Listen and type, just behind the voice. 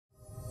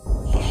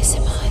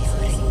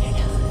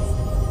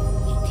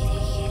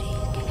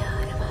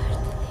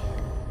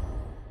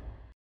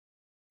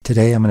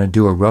Today I'm going to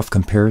do a rough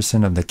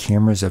comparison of the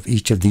cameras of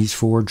each of these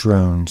four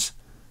drones: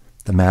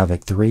 the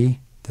Mavic 3,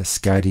 the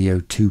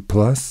Skydio 2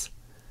 Plus,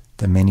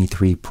 the Mini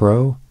 3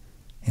 Pro,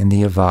 and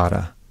the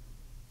Avata.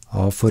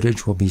 All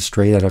footage will be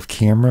straight out of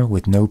camera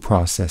with no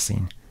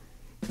processing.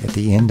 At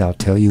the end I'll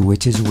tell you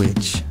which is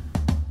which.